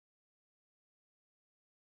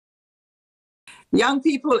Young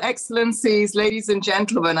people, excellencies, ladies and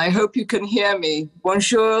gentlemen, I hope you can hear me.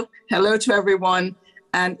 Bonjour, hello to everyone.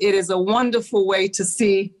 And it is a wonderful way to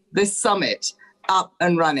see this summit up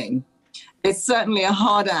and running. It's certainly a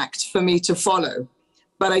hard act for me to follow,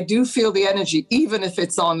 but I do feel the energy, even if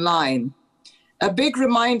it's online. A big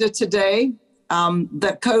reminder today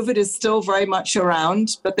that COVID is still very much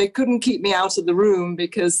around, but they couldn't keep me out of the room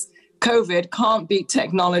because COVID can't beat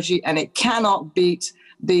technology and it cannot beat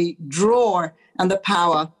the draw and the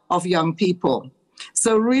power of young people.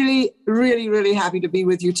 So really, really, really happy to be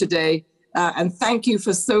with you today. And thank you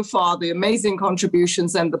for so far the amazing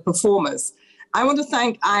contributions and the performers. I want to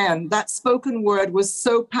thank Ian. That spoken word was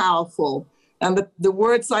so powerful. And the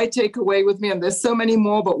words I take away with me, and there's so many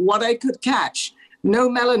more, but what I could catch, no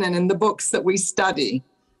melanin in the books that we study,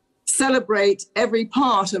 celebrate every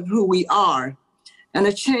part of who we are, and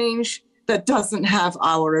a change that doesn't have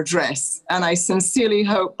our address. And I sincerely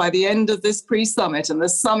hope by the end of this pre-summit and the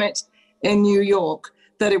summit in New York,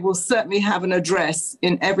 that it will certainly have an address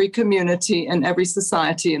in every community and every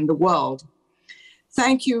society in the world.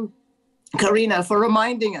 Thank you, Karina, for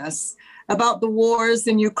reminding us about the wars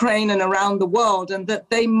in Ukraine and around the world, and that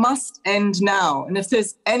they must end now. And if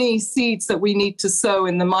there's any seeds that we need to sow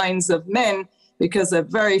in the minds of men, because there are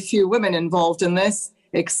very few women involved in this,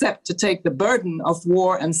 except to take the burden of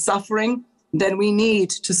war and suffering, then we need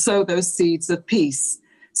to sow those seeds of peace.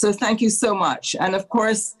 So thank you so much. And of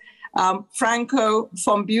course, Franco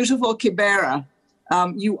from beautiful Kibera,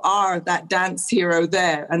 you are that dance hero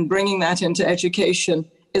there, and bringing that into education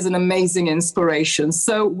is an amazing inspiration.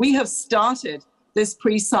 So we have started this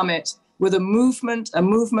pre-summit with a movement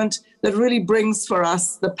that really brings for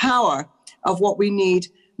us the power of what we need,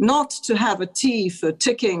 not to have a T for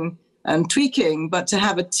ticking and tweaking, but to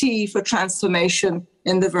have a T for transformation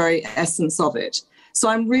in the very essence of it. So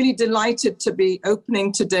I'm really delighted to be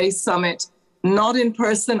opening today's summit, not in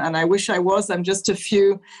person, and I wish I was, I'm just a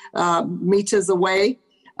few meters away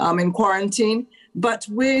in quarantine, but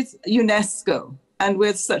with UNESCO and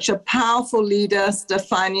with such a powerful leader,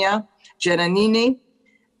 Stefania Giannini,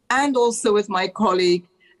 and also with my colleague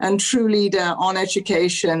and true leader on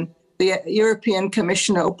education, the European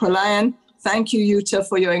Commissioner Upolayan. Thank you, Jutta,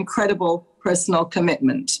 for your incredible personal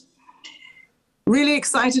commitment. Really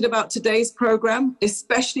excited about today's program,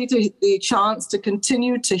 especially the chance to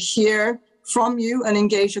continue to hear from you and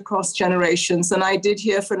engage across generations. And I did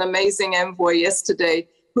hear from an amazing envoy yesterday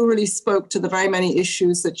who really spoke to the very many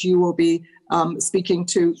issues that you will be speaking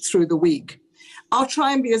to through the week. I'll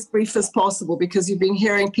try and be as brief as possible because you've been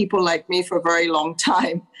hearing people like me for a very long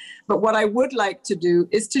time. But what I would like to do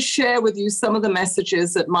is to share with you some of the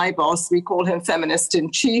messages that my boss, we call him Feminist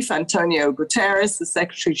in Chief, Antonio Guterres, the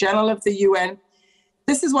Secretary General of the UN.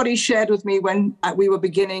 This is what he shared with me when we were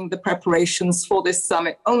beginning the preparations for this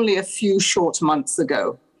summit only a few short months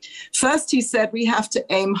ago. First, he said we have to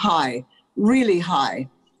aim high, really high,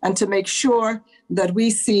 and to make sure that we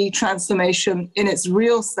see transformation in its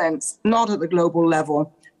real sense, not at the global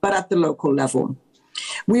level, but at the local level.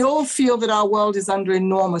 We all feel that our world is under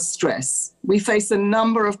enormous stress. We face a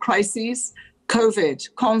number of crises: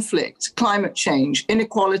 COVID, conflict, climate change,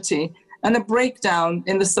 inequality, and a breakdown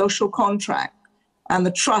in the social contract and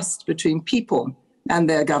the trust between people and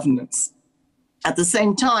their governments. At the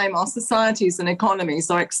same time, our societies and economies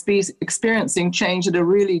are experiencing change at a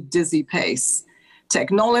really dizzy pace.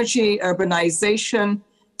 Technology, urbanization,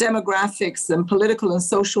 demographics, and political and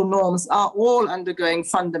social norms are all undergoing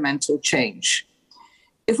fundamental change.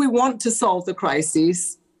 If we want to solve the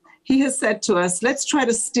crises, he has said to us, let's try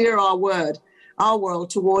to steer our world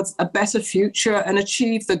towards a better future and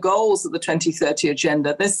achieve the goals of the 2030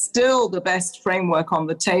 agenda. There's still the best framework on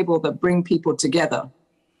the table that bring people together.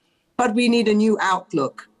 But we need a new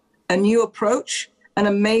outlook, a new approach, and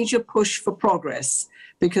a major push for progress.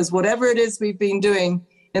 Because whatever it is we've been doing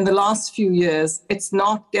in the last few years, it's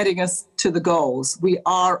not getting us to the goals. We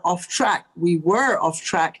are off track. We were off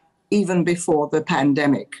track even before the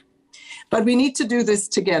pandemic. But we need to do this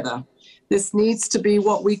together. This needs to be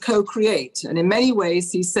what we co-create. And in many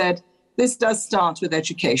ways, he said, this does start with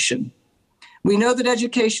education. We know that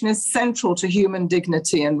education is central to human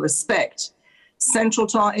dignity and respect, central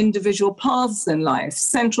to our individual paths in life,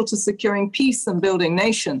 central to securing peace and building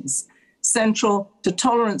nations, central to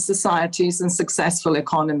tolerant societies and successful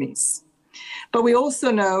economies. But we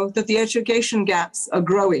also know that the education gaps are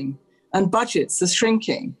growing and budgets are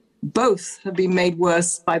shrinking. Both have been made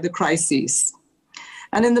worse by the crises.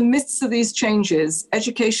 And in the midst of these changes,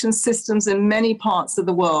 education systems in many parts of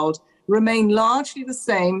the world remain largely the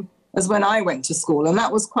same as when I went to school. And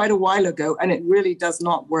that was quite a while ago, and it really does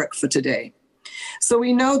not work for today. So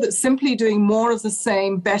we know that simply doing more of the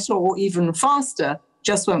same, better, or even faster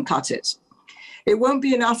just won't cut it. It won't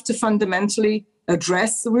be enough to fundamentally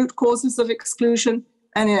address the root causes of exclusion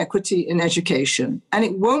and inequity in education. And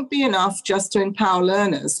it won't be enough just to empower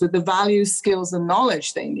learners with the values, skills, and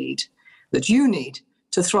knowledge they need, that you need,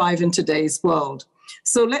 to thrive in today's world.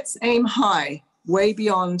 So let's aim high, way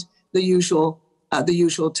beyond the usual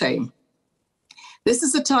tame. This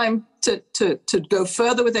is a time to go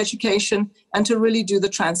further with education and to really do the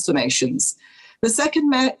transformations. The second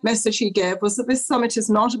message he gave was that this summit is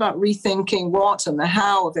not about rethinking what and the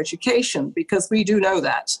how of education, because we do know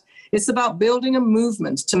that. It's about building a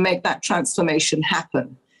movement to make that transformation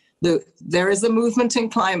happen. There is a movement in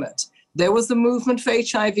climate. There was a movement for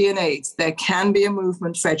HIV and AIDS. There can be a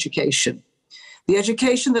movement for education. The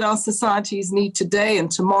education that our societies need today and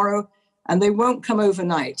tomorrow, and they won't come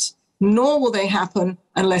overnight, nor will they happen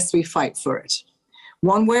unless we fight for it.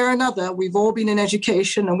 One way or another, we've all been in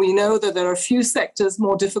education, and we know that there are a few sectors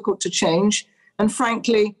more difficult to change and,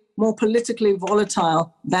 frankly, more politically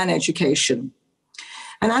volatile than education.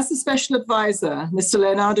 And as the special advisor, Mr.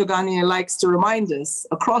 Leonardo Garnier likes to remind us,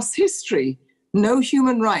 across history, no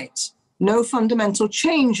human right, no fundamental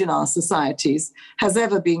change in our societies has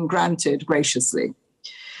ever been granted graciously.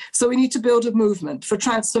 So we need to build a movement for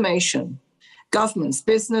transformation. Governments,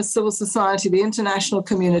 business, civil society, the international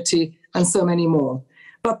community, and so many more.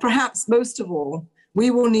 But perhaps most of all,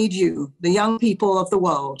 we will need you, the young people of the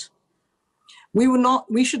world.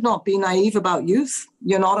 We should not be naive about youth.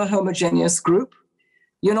 You're not a homogeneous group.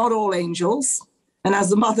 You're not all angels. And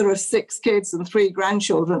as a mother of 6 kids and 3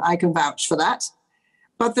 grandchildren, I can vouch for that.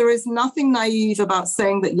 But there is nothing naive about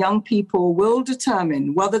saying that young people will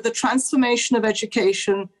determine whether the transformation of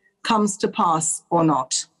education comes to pass or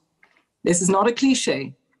not. This is not a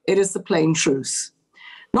cliche. It is the plain truth.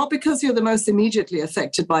 Not because you're the most immediately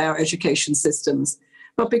affected by our education systems,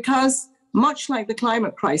 but because, much like the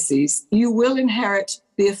climate crises, you will inherit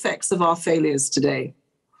the effects of our failures today.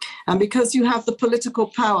 And because you have the political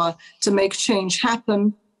power to make change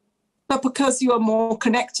happen, but because you are more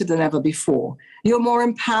connected than ever before, you're more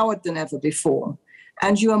empowered than ever before,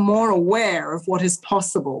 and you are more aware of what is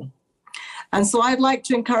possible. And so I'd like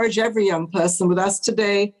to encourage every young person with us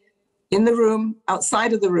today, in the room,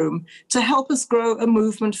 outside of the room, to help us grow a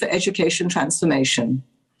movement for education transformation.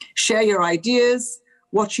 Share your ideas,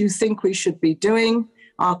 what you think we should be doing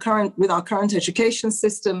with our current education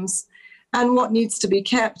systems, and what needs to be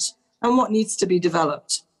kept and what needs to be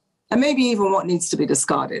developed, and maybe even what needs to be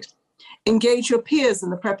discarded. Engage your peers in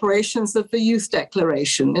the preparations of the Youth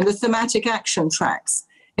Declaration, in the Thematic Action Tracks,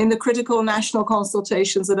 in the critical national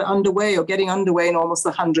consultations that are underway or getting underway in almost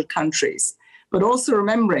 100 countries. But also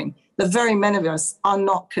remembering that very many of us are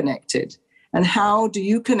not connected. And how do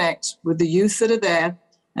you connect with the youth that are there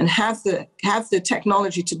and have the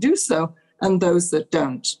technology to do so, and those that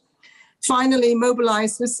don't? Finally,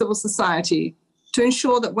 mobilize with civil society to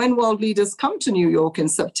ensure that when world leaders come to New York in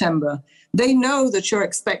September, they know that you're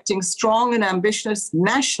expecting strong and ambitious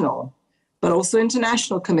national, but also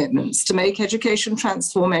international commitments to make education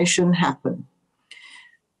transformation happen.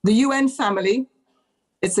 The UN family,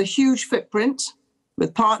 it's a huge footprint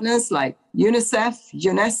with partners like UNICEF,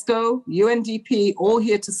 UNESCO, UNDP, all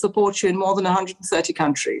here to support you in more than 130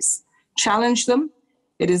 countries. Challenge them.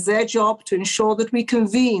 It is their job to ensure that we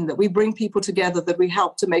convene, that we bring people together, that we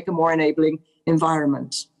help to make a more enabling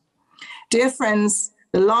environment. Dear friends,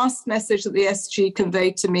 the last message that the SG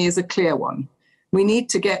conveyed to me is a clear one. We need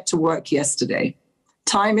to get to work yesterday.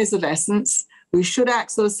 Time is of essence. We should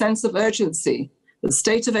act with a sense of urgency that the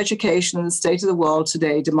state of education and the state of the world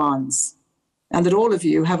today demands, and that all of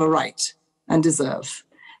you have a right and deserve.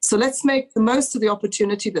 So let's make the most of the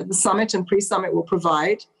opportunity that the summit and pre-summit will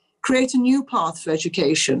provide, create a new path for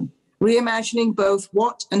education, reimagining both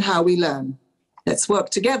what and how we learn. Let's work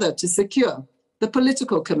together to secure the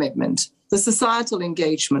political commitment, the societal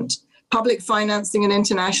engagement, public financing and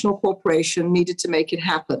international cooperation needed to make it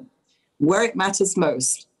happen, where it matters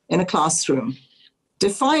most, in a classroom.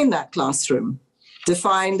 Define that classroom,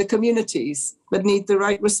 define the communities that need the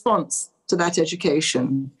right response to that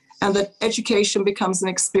education, and that education becomes an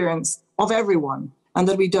experience of everyone, and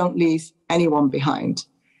that we don't leave anyone behind.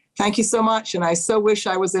 Thank you so much, and I so wish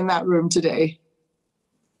I was in that room today.